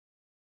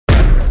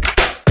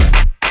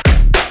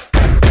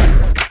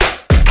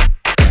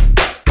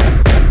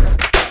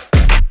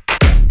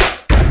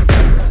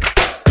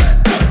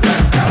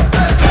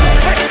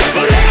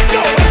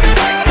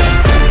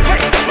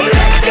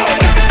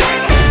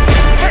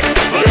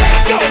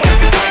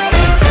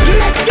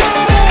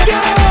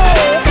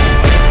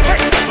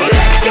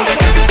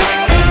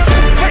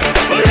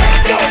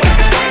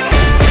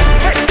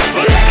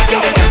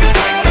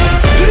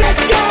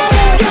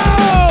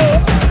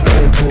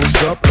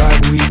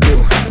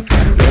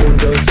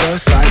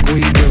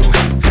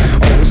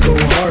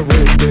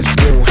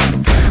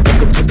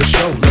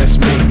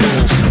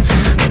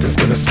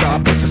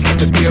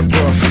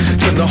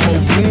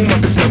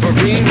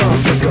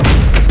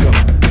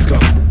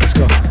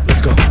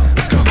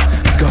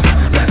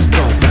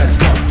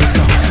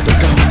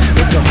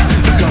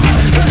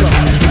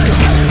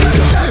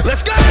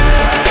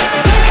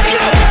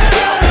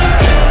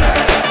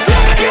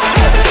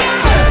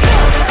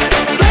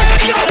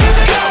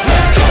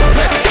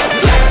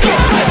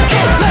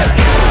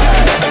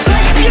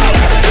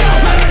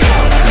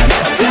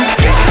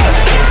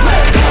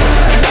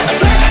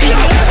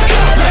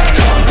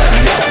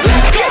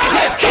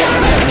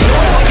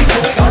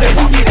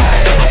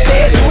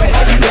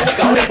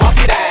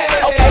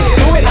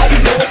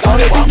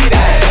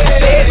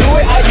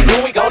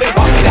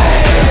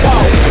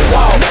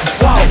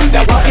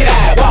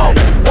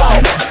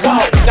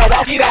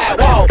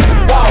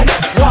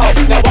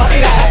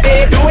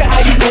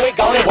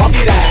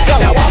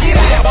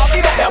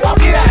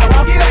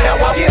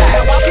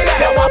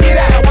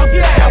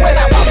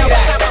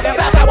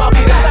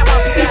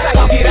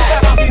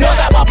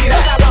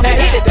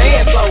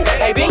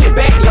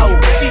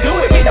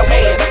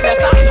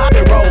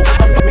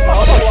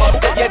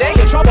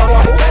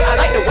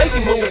like the way she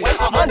move.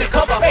 I'm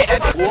undercover, man.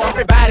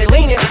 Everybody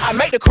leaning, I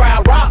make the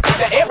crowd rock.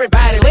 That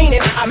everybody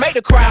leaning, I make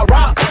the crowd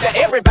rock. That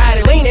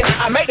everybody leaning,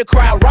 I make the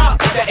crowd rock.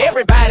 That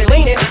everybody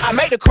leaning, I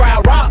make the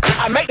crowd rock.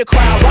 I make the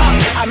crowd rock.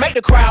 I make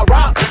the crowd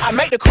rock. I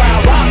make the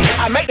crowd rock.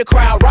 I make the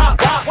crowd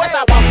rock. Rock. West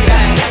side walk it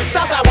out.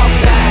 South side walk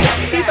it out.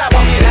 East side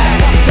walk it out.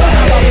 North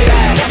side walk it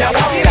out. Now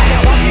walk it out.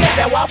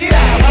 Now walk it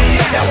out.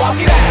 Now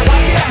walk it out.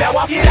 Now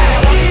walk it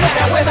out.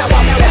 Now west side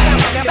walk it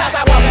out. South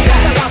side walk it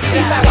out.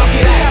 East side walk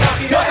it out.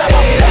 North side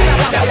walk it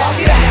out. Now walk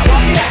it out.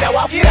 Now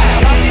walk it out.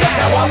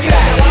 Now walk it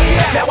out.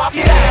 Now walk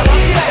it out.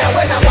 Now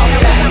west side walk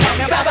it out.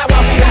 South side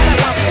walk it out.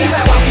 East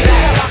side walk it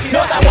out.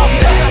 North side walk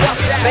it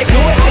out. They do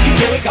it how you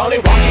do it, gon'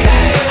 walk it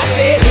out. I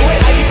said do it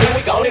how you do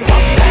it, gon'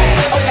 walk it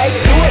out. Okay,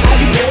 do it how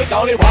you do it,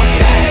 gon' walk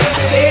it out.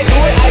 I said do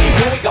it how you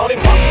do it, gon'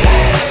 walk it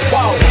out.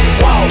 Whoa,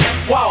 whoa,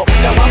 whoa,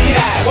 now walk it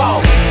out.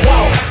 Whoa,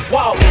 whoa,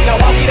 whoa, now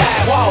walk it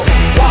out. Whoa,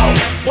 whoa,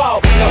 whoa,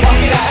 now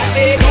walk it out. I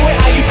said do it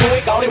how you do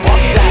it, gon'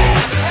 walk it out.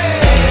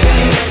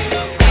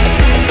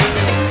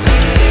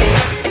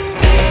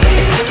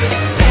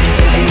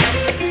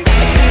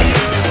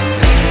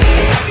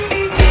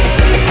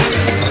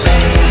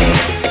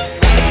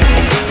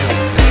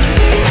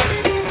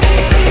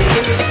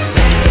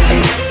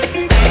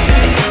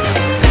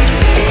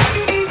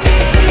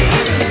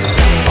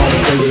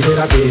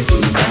 I did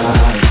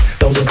tonight,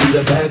 those will be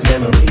the best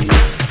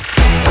memories.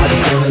 I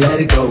just wanna let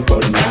it go for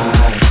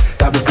tonight.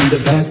 That would be the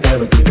best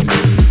therapy for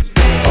me.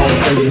 All the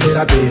crazy shit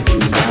I did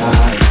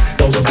tonight,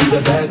 those will be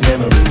the best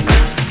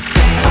memories.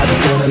 I just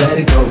wanna let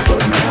it go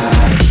for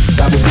tonight.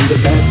 That would be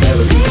the best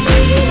therapy for me.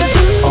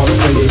 All the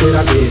crazy shit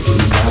I did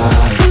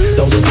tonight,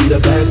 those will be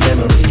the best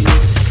memories.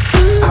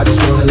 I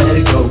just wanna let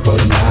it go for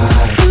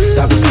tonight.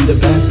 That would be the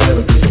best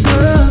therapy for me.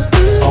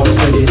 All the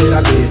crazy shit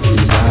I did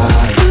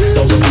tonight,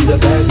 those will be the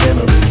best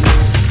memories.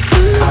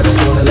 I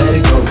just wanna let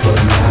it go for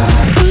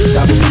tonight.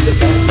 That would be the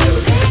best ever.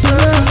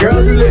 Girl,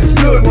 you look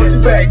good, won't you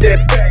back that,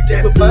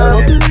 so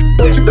fine.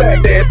 Won't you back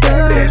that,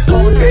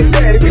 Hold that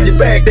daddy when you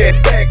back that,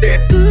 back that.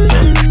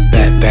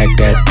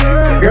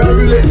 Girl,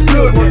 you look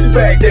good, won't you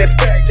back that,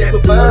 so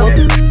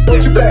fine.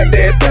 Won't you back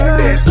that,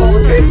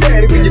 Hold that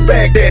daddy when you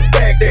back that,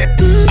 back that.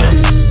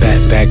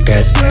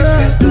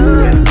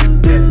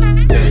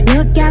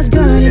 Look as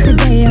good as the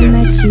day I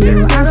met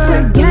you. I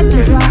forget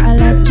just why I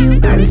left you.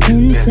 I was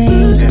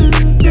insane.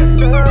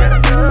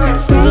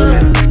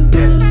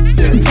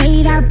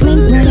 Played that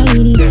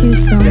Blink-182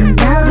 song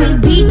that we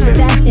beat to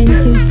death in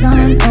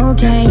Tucson,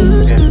 okay.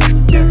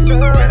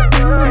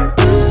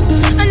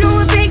 I know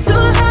it breaks so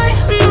hard.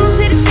 Moved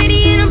to the city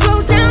and I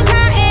broke down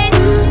crying.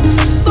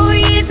 4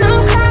 years, no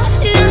call,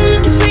 and I'm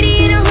looking pretty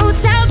in a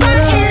hotel bar.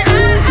 And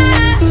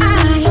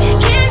I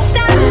can't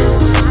stop.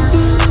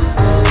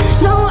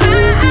 No, I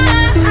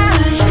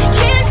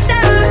can't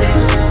stop.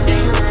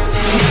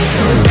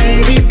 So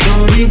baby,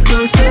 pull me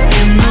closer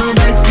in the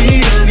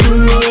backseat of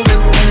your Rover.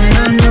 And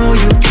I know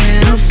you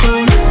can't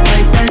afford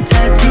like that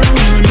tattoo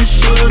on your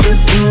shoulder.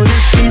 Pull the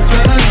sheets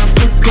right off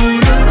the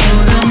corner of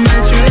the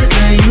mattress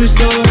that you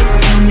stole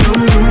from your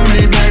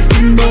roommate back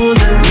in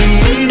Boulder. We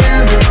ain't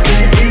never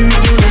getting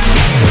older.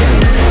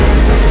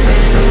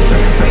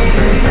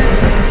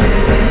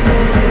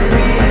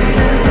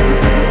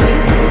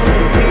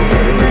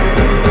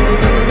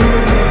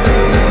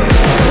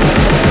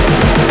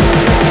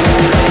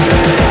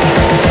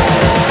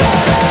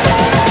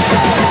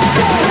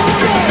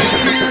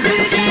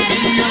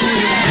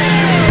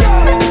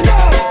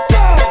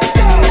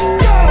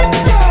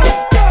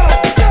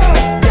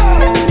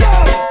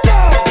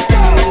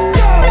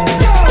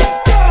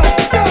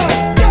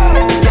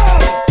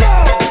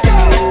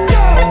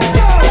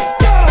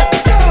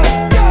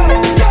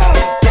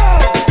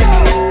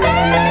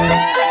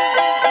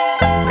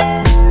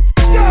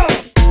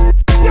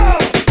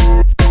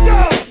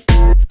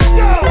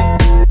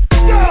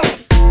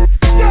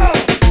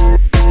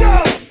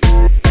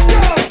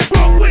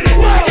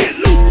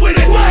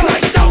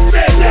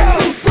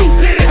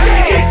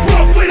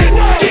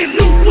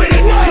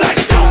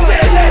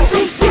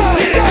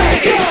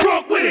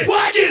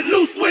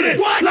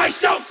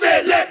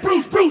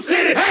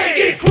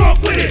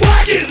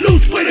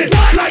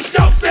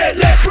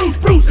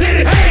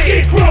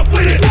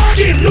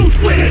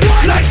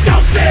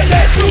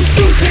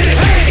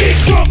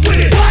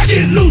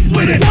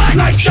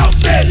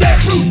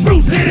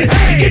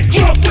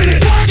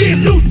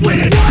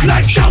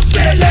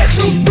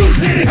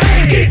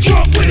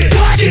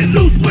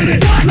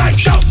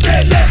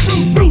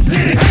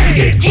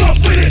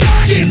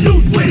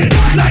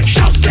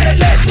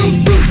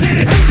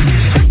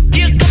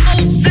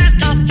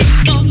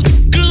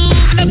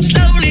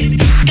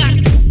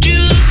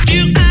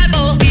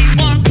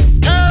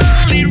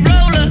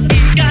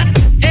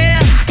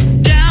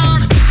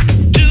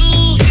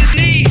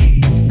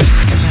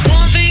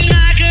 One thing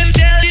I can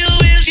tell you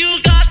is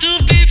you got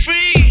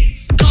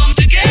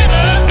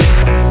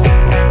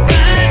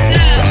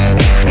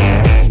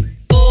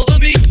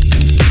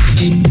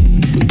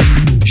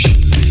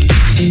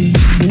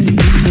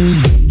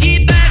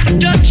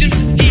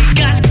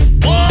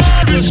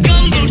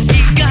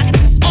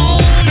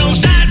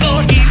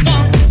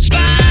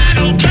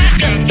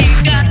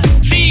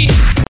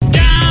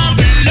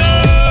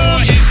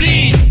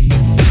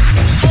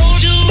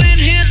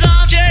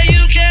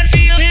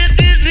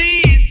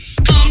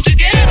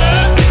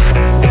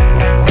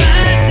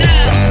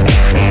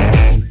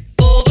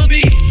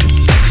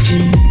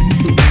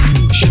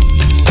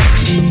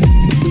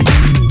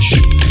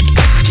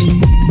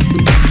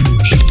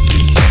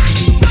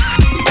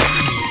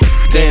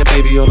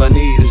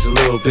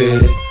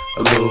bit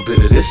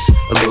of this,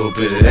 a little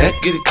bit of that.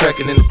 Get it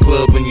crackin' in the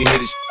club when you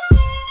hit it.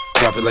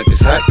 Drop it like it's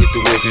hot, get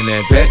the work in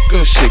that back.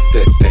 Girl, shake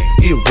that thing,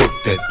 yeah, work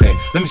that thing.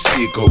 Let me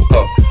see it go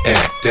up and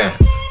down.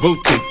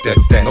 Rotate that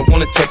thing, I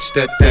wanna touch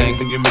that thing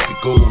when you make it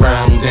go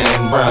round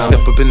and round. I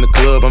step up in the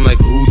club, I'm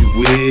like, who you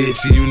with?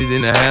 She unit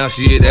in the house,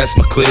 yeah, that's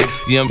my clique.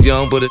 Yeah, I'm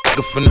young, but a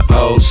nigga from the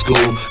old school.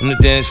 On the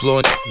dance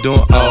floor, doing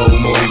old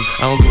moves.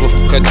 I don't give a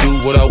fuck, I do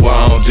what I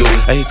want to.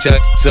 I hit your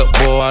ass up,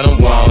 boy, I don't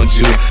want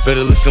you.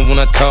 Better listen when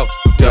I talk,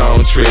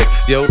 don't trip.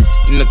 Yo,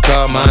 in the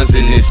car, mine's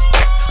in this.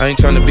 I ain't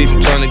tryna beef,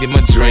 I'm tryna get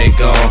my drink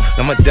on.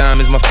 Now my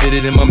diamonds, my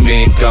fitted, and my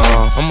mink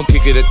on. I'ma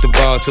kick it at the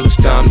bar till it's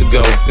time to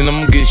go. Then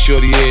I'ma get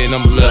shorty here and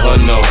I'ma let her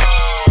know.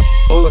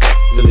 All I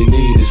really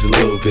need is a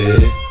little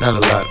bit. Not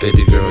a lot,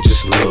 baby girl,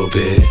 just a little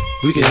bit.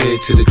 We can head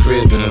to the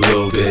crib in a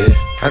little bit.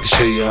 I can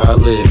show you how I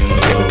live in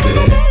a little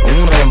bit. I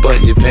wanna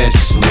unbutton your pants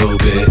just a little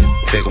bit.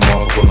 Take them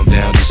off, pull them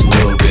down just a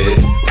little bit.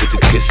 Get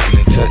the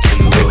kissing and touching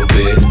a little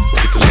bit.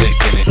 Get the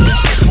licking it.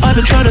 I've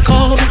been trying to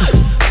call.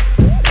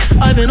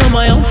 I've been on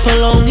my own for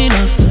long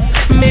enough.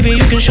 Maybe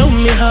you can show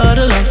me how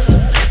to love.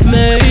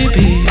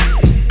 Maybe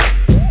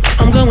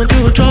I'm going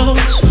through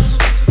withdrawals.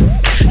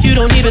 You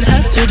don't even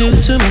have to do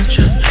too much.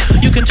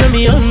 You can turn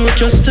me on with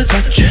just a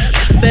touch,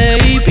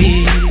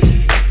 baby.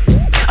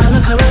 I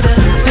look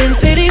around since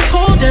city's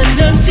cold and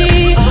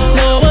empty.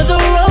 No one's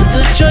around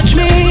to judge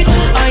me.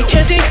 I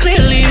can see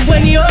clearly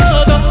when you're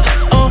gone.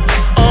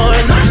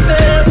 And I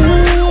said,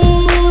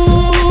 ooh,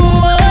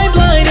 I'm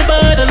blinded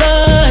by the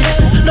lights.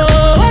 No,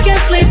 I can't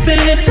sleep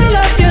until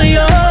I feel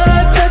your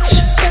touch.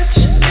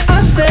 I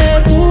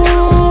said,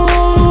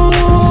 ooh,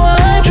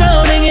 I'm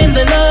drowning in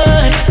the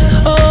night.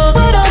 Oh,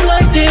 but I'm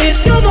like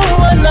this, you're the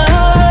one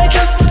I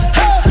just.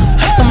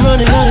 I'm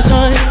running out of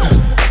time,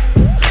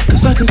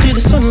 'cause I can see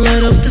the sun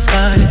light up the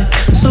sky.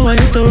 So I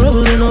hit the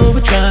road in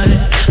overdrive,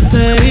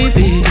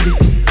 baby.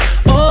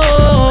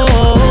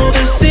 Oh,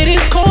 the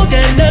city's cold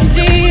and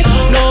empty.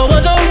 No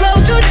one's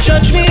around to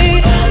judge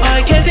me.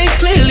 I can see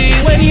clearly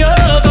when you're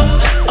gone.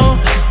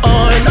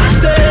 And I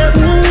said,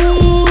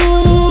 ooh,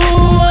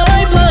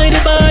 I'm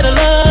blinded by the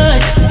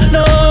lights.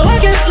 No, I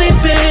can't sleep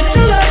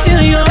until I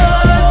feel your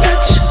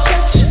touch.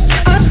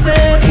 I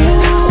said,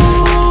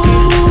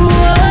 ooh,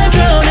 I'm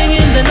drowning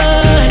in the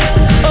night.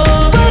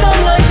 Oh, but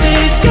I'm like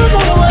this, you're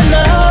the one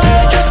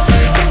I just.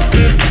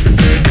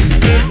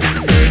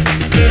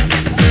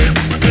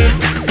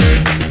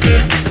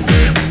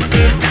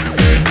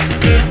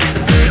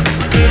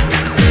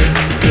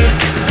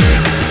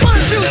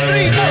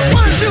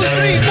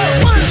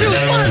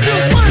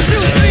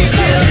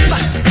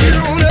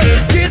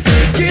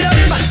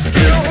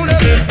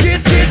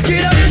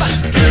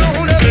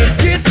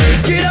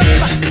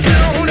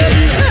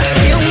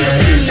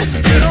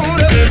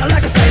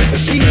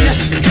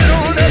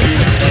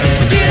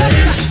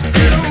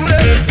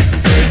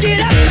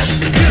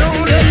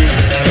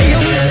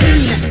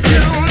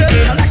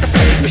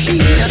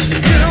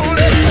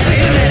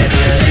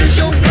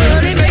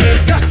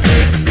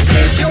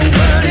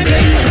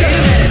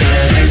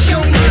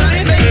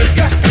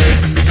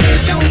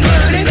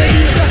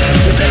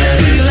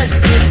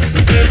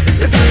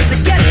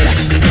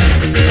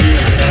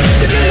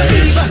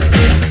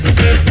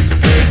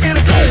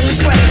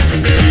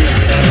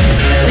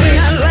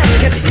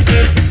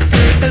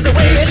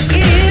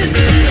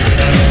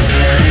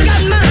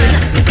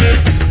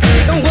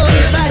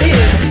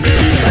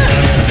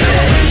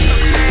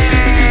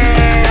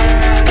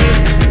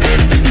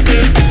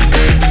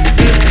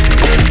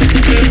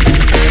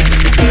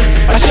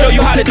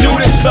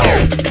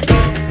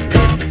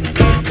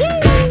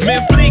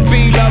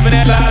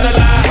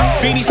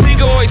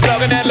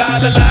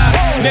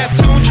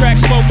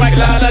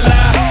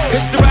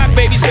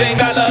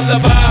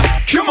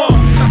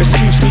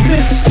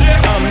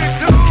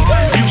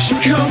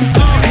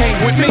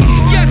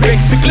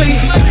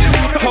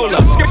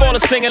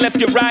 Let's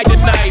get right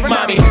tonight,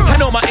 mommy. I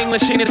know my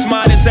English ain't as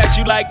mine as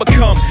you like, but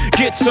come,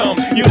 get some,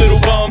 you little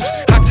bums.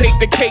 I take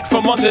the cake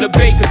from under the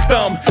baker's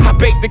thumb. I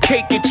bake the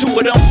cake, get two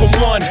of them for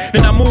one.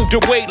 Then I move the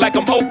weight like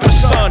I'm Oprah's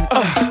son.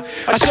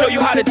 I show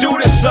you how to do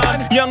this,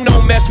 son. Young,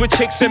 don't mess with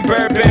chicks and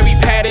Burberry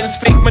patterns.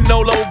 Fake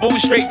Manolo, boo,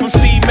 straight from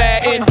Steve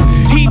Madden.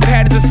 He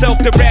patterns himself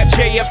to rap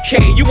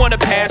JFK. You wanna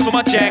pass for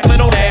my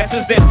Jacqueline on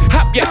asses? Then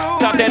hop ya,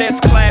 top that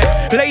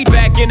S-Class. Lay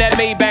back in that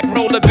Maybach,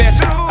 roll the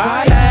best.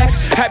 I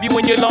ask, have you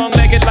in your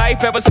long-legged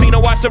life ever seen a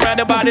watch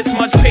surrounded by this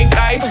much pink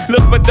ice?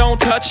 Look but don't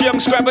touch, young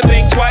scrapper,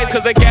 think twice.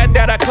 'Cause the gat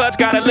that I clutch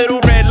got a little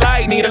red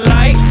light. Need a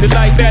light, the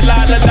light that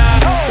la-la-la.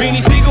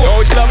 Beanie Siegel,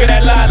 always loving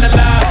that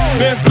la-la-la.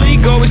 Biff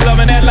Bleak, always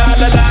loving that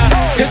la-la-la.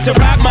 It's the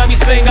rock mommy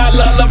sing our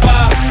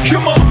lullaby.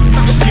 Come on,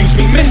 excuse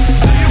me,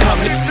 miss,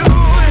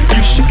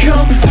 you should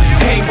come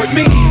hang with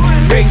me,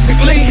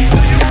 basically.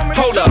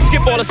 Hold up,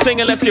 skip all the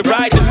singing, let's get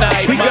right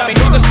tonight. We got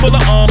niggas full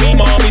of army,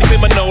 mommies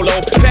in Manolo.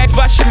 Bags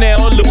by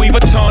Chanel, Louis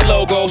Vuitton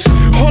logos.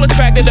 All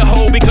attracted in the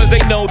hole because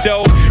they know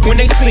though. When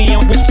they see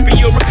him, whisper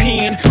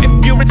European. If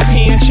you're a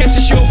 10,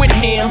 chances you're with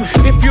him.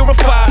 If you're a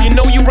 5, you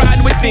know you ride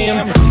with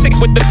them. Sick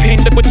with the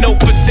pen, with no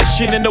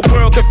physician in the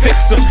world can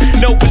fix him.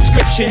 No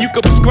prescription, you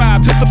could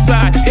prescribe to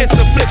subside his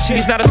affliction.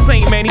 He's not a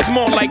saint, man, he's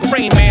more like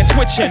Rain Man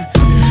twitching.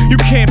 You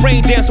can't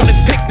rain dance on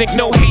this picnic.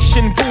 No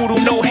Haitian voodoo,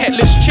 no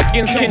headless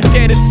chickens. Can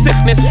dead as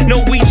sickness,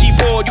 no Ouija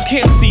board. You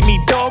can't see me,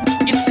 dog,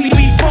 you see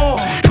me fall.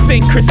 This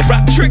ain't Chris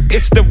Rock trick,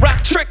 it's the rock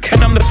trick.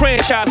 And I'm the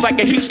franchise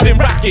like a Houston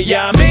Rocket,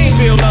 yeah, I mean.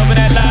 Still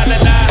loving that la la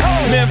la.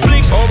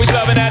 Netflix, always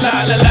loving that la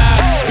la la.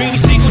 Beanie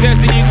Siegel,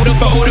 that's the equal to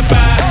 4 to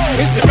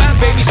 5. It's the rap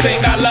baby, sing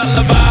our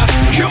lullaby.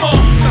 Come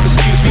on,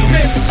 excuse me,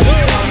 miss.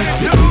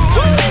 You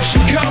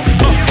should come,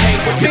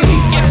 hang with me,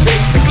 yeah,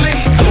 basically.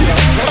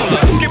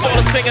 Skip all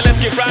the singing,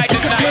 let's get right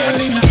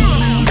tonight.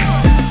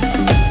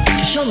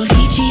 To show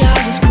Avicii I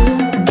was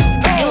cool.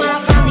 And when I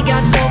finally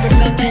got sober,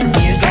 felt 10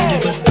 years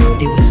older, but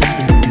there was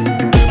something to do.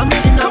 I'm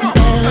living up in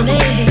LA.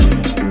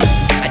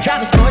 I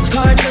drive a sports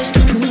car just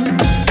to prove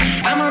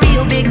I'm a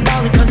real big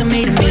baller, cause I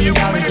made $1 million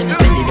and I spend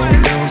it on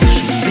girls and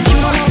shoes. But you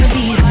don't wanna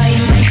be high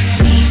like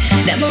me,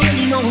 never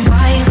really know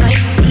why like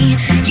me.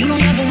 You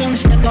don't ever wanna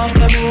step off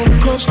that roller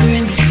coaster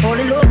and be all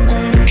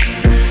alone.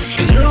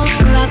 And you don't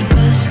wanna ride the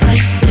bus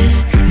like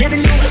this, never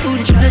know who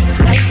to trust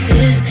like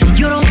this.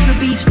 You don't wanna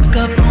be stuck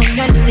up on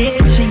that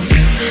station,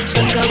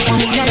 stuck up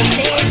on that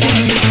station.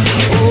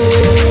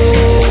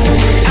 Oh,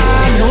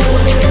 I know,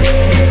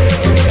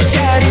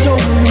 sad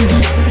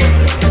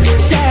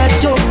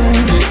soul,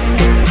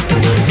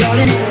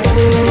 darling.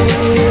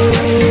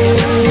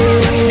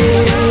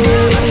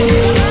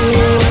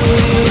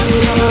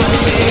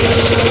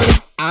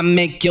 I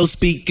make your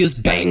speakers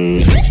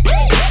bang.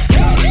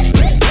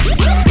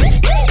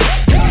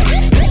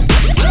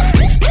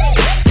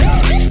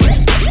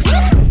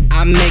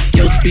 I make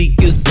your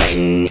speakers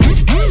bang.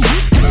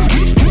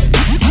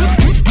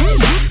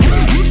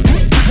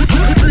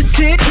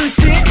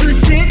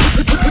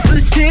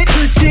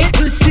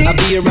 I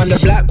be around the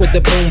block with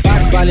the boom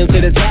box, volume to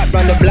the top.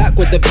 Round the block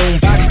with the boom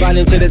box,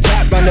 volume to the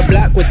top. Round the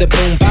block with the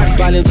boom box,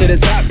 volume to the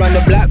top. Round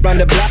the block, block,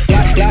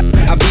 block.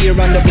 I be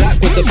around the block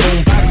with the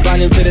boom box,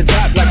 volume to the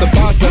top. Like a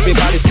boss,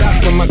 everybody stop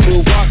when my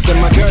crew walk.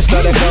 Then my girl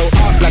start to go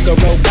off like a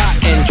robot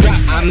and drop.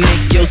 I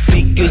make your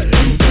speakers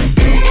boom boom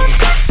boom.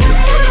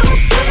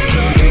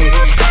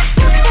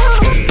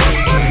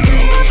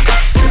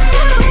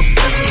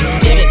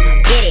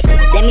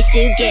 Let me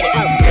see you get it.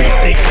 Oh. 3,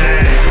 6,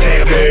 9,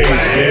 tell me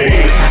why.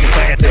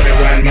 Sing it to me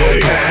one more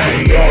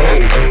time. Go,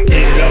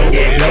 get low,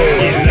 get low,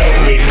 get low,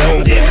 get low,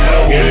 get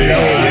low, get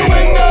low.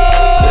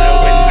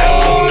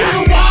 To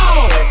the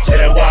wall, to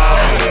the wall.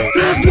 To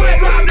the sweat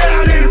drop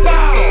down and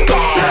fall.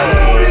 Tell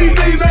all these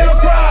females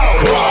crawl.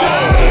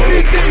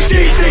 Ski, ski,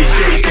 ski, ski,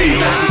 ski, ski.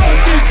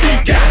 Ski, ski,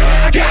 got.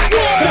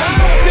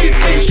 Ski,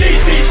 ski, ski,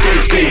 ski, ski,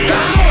 ski.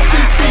 Ski,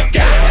 ski,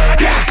 got.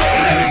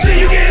 Let me see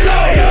you get low.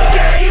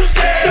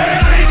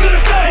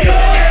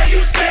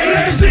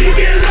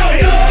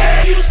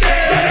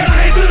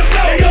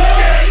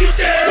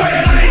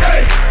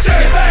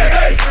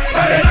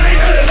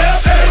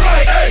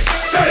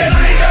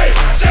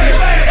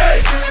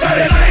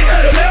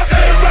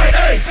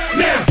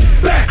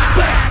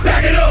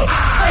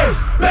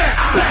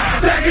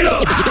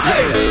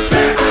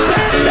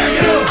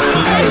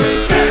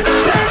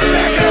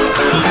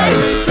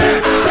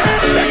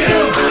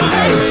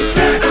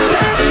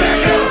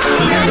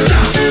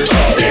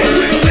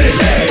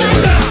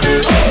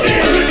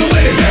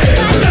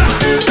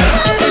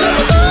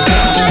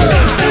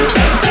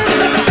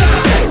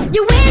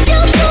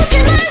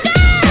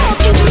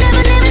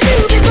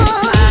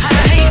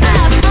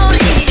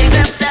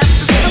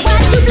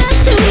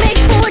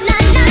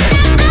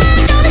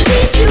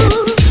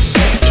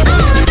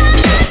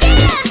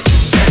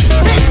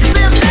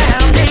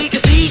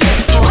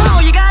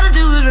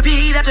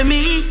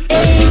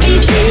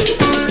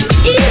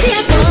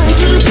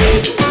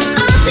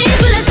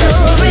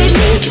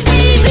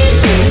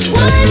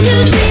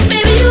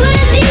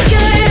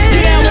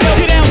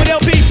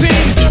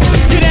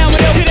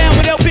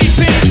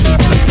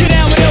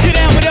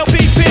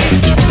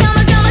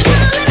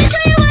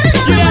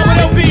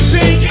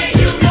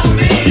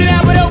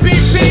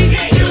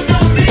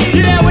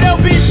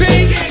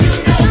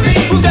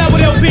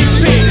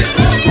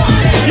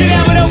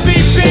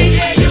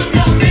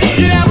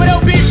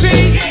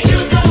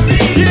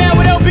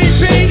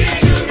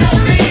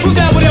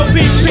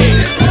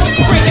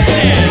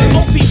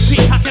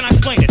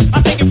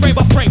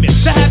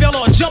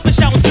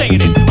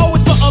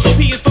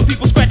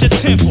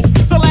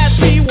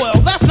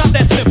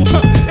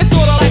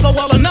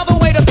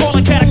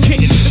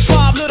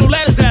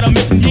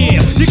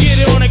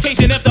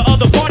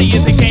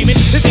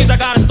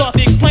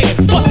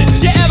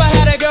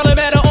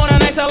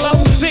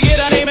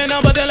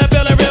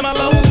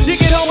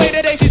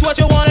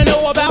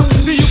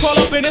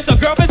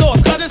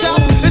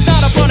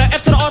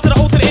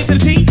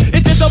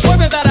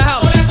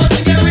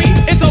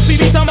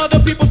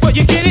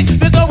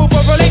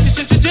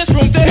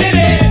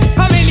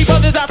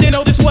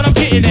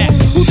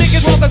 Who think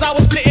it's wrong cause I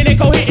was splitting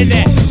incoherent?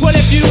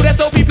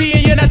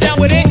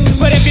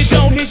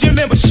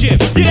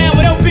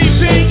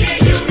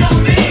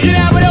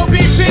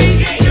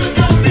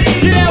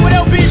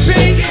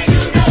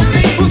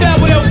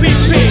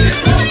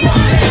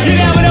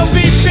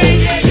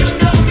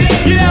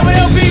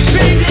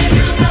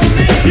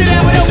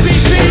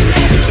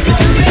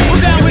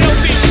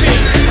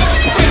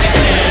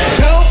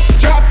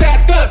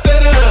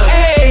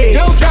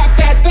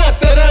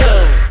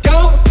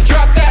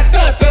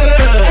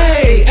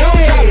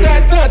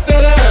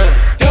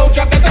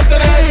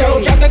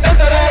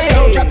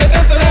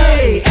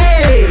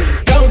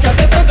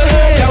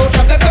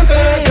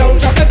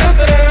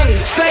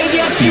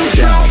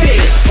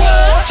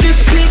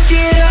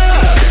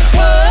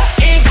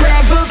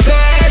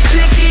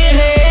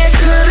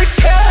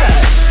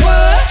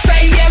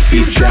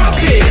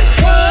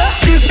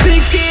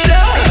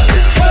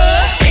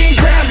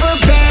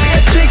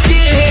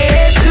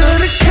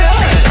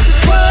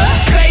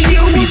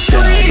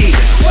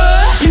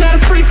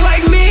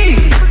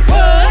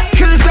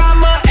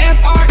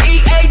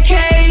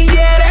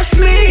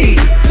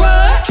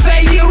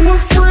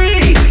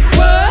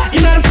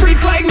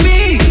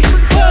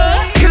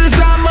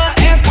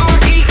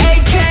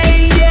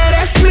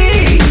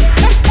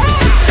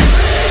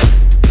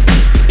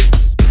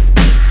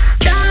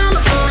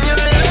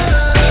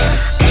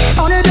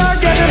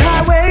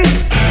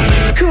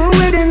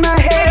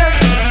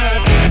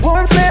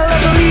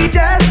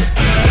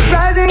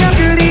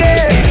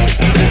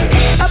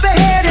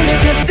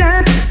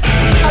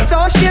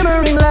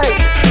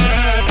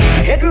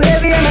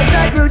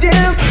 grew dim.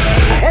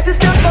 I had to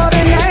stop for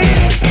the night.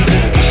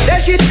 There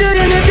she stood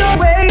in the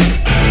doorway.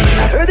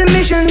 I heard the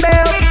mission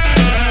bell.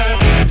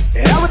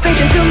 And I was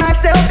thinking to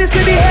myself, this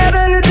could be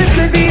heaven or this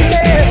could be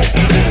hell.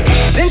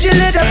 Then she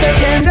lit up the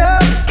candle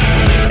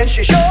and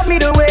she showed me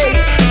the way.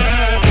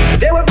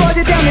 There were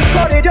voices down the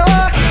corridor.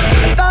 I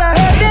thought I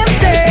heard them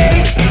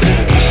say,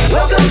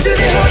 welcome to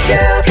the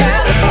Hotel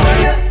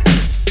California.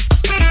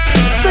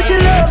 Such a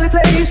lovely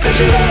place, such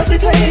a lovely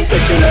place,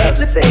 such a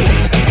lovely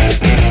face.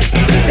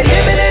 They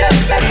living it up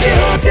at the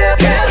Hotel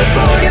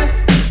California.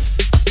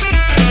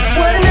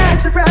 What a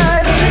nice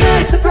surprise, what a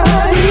nice surprise.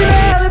 An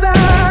alibi.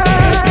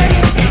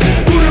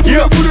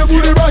 Yeah, booty,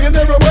 booty, rockin'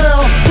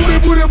 everywhere. Booty,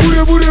 booty,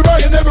 booty, booty,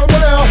 rockin'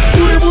 everywhere.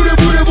 Booty, booty,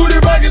 booty, booty,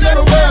 rockin'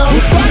 everywhere.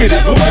 Rockin'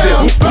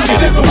 everywhere,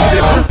 rockin' everywhere.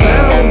 I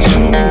found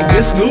you,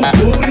 this new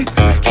booty.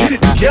 Get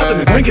it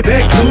together and bring it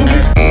back to me.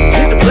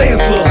 Hit the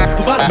Players Club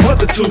for about a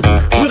month or two.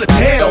 Put a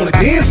tag on it,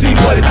 then see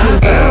what it do.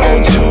 I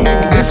found you,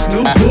 this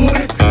new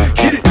booty.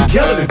 Get it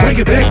together and bring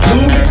it back to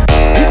me.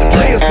 Hit the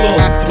Players Club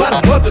for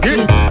about a month or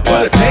two.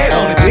 Put a tag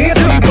on it, then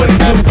see what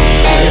it do.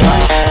 Get it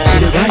right,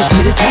 get it right,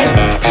 get it tight.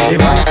 Get it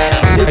right,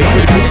 get it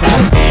right, get it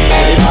tight.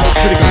 Get it right,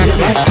 get it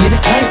right, get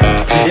it tight.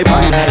 Get it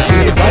right,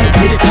 get it right,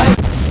 get it tight.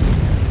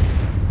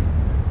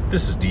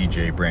 This is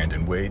DJ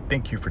Brandon Wade.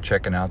 Thank you for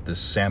checking out this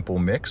sample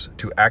mix.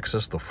 To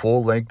access the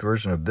full-length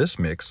version of this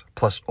mix,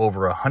 plus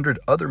over 100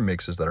 other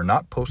mixes that are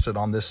not posted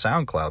on this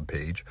SoundCloud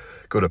page,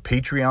 go to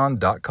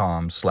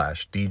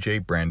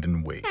patreon.com/DJ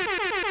Brandon Wade.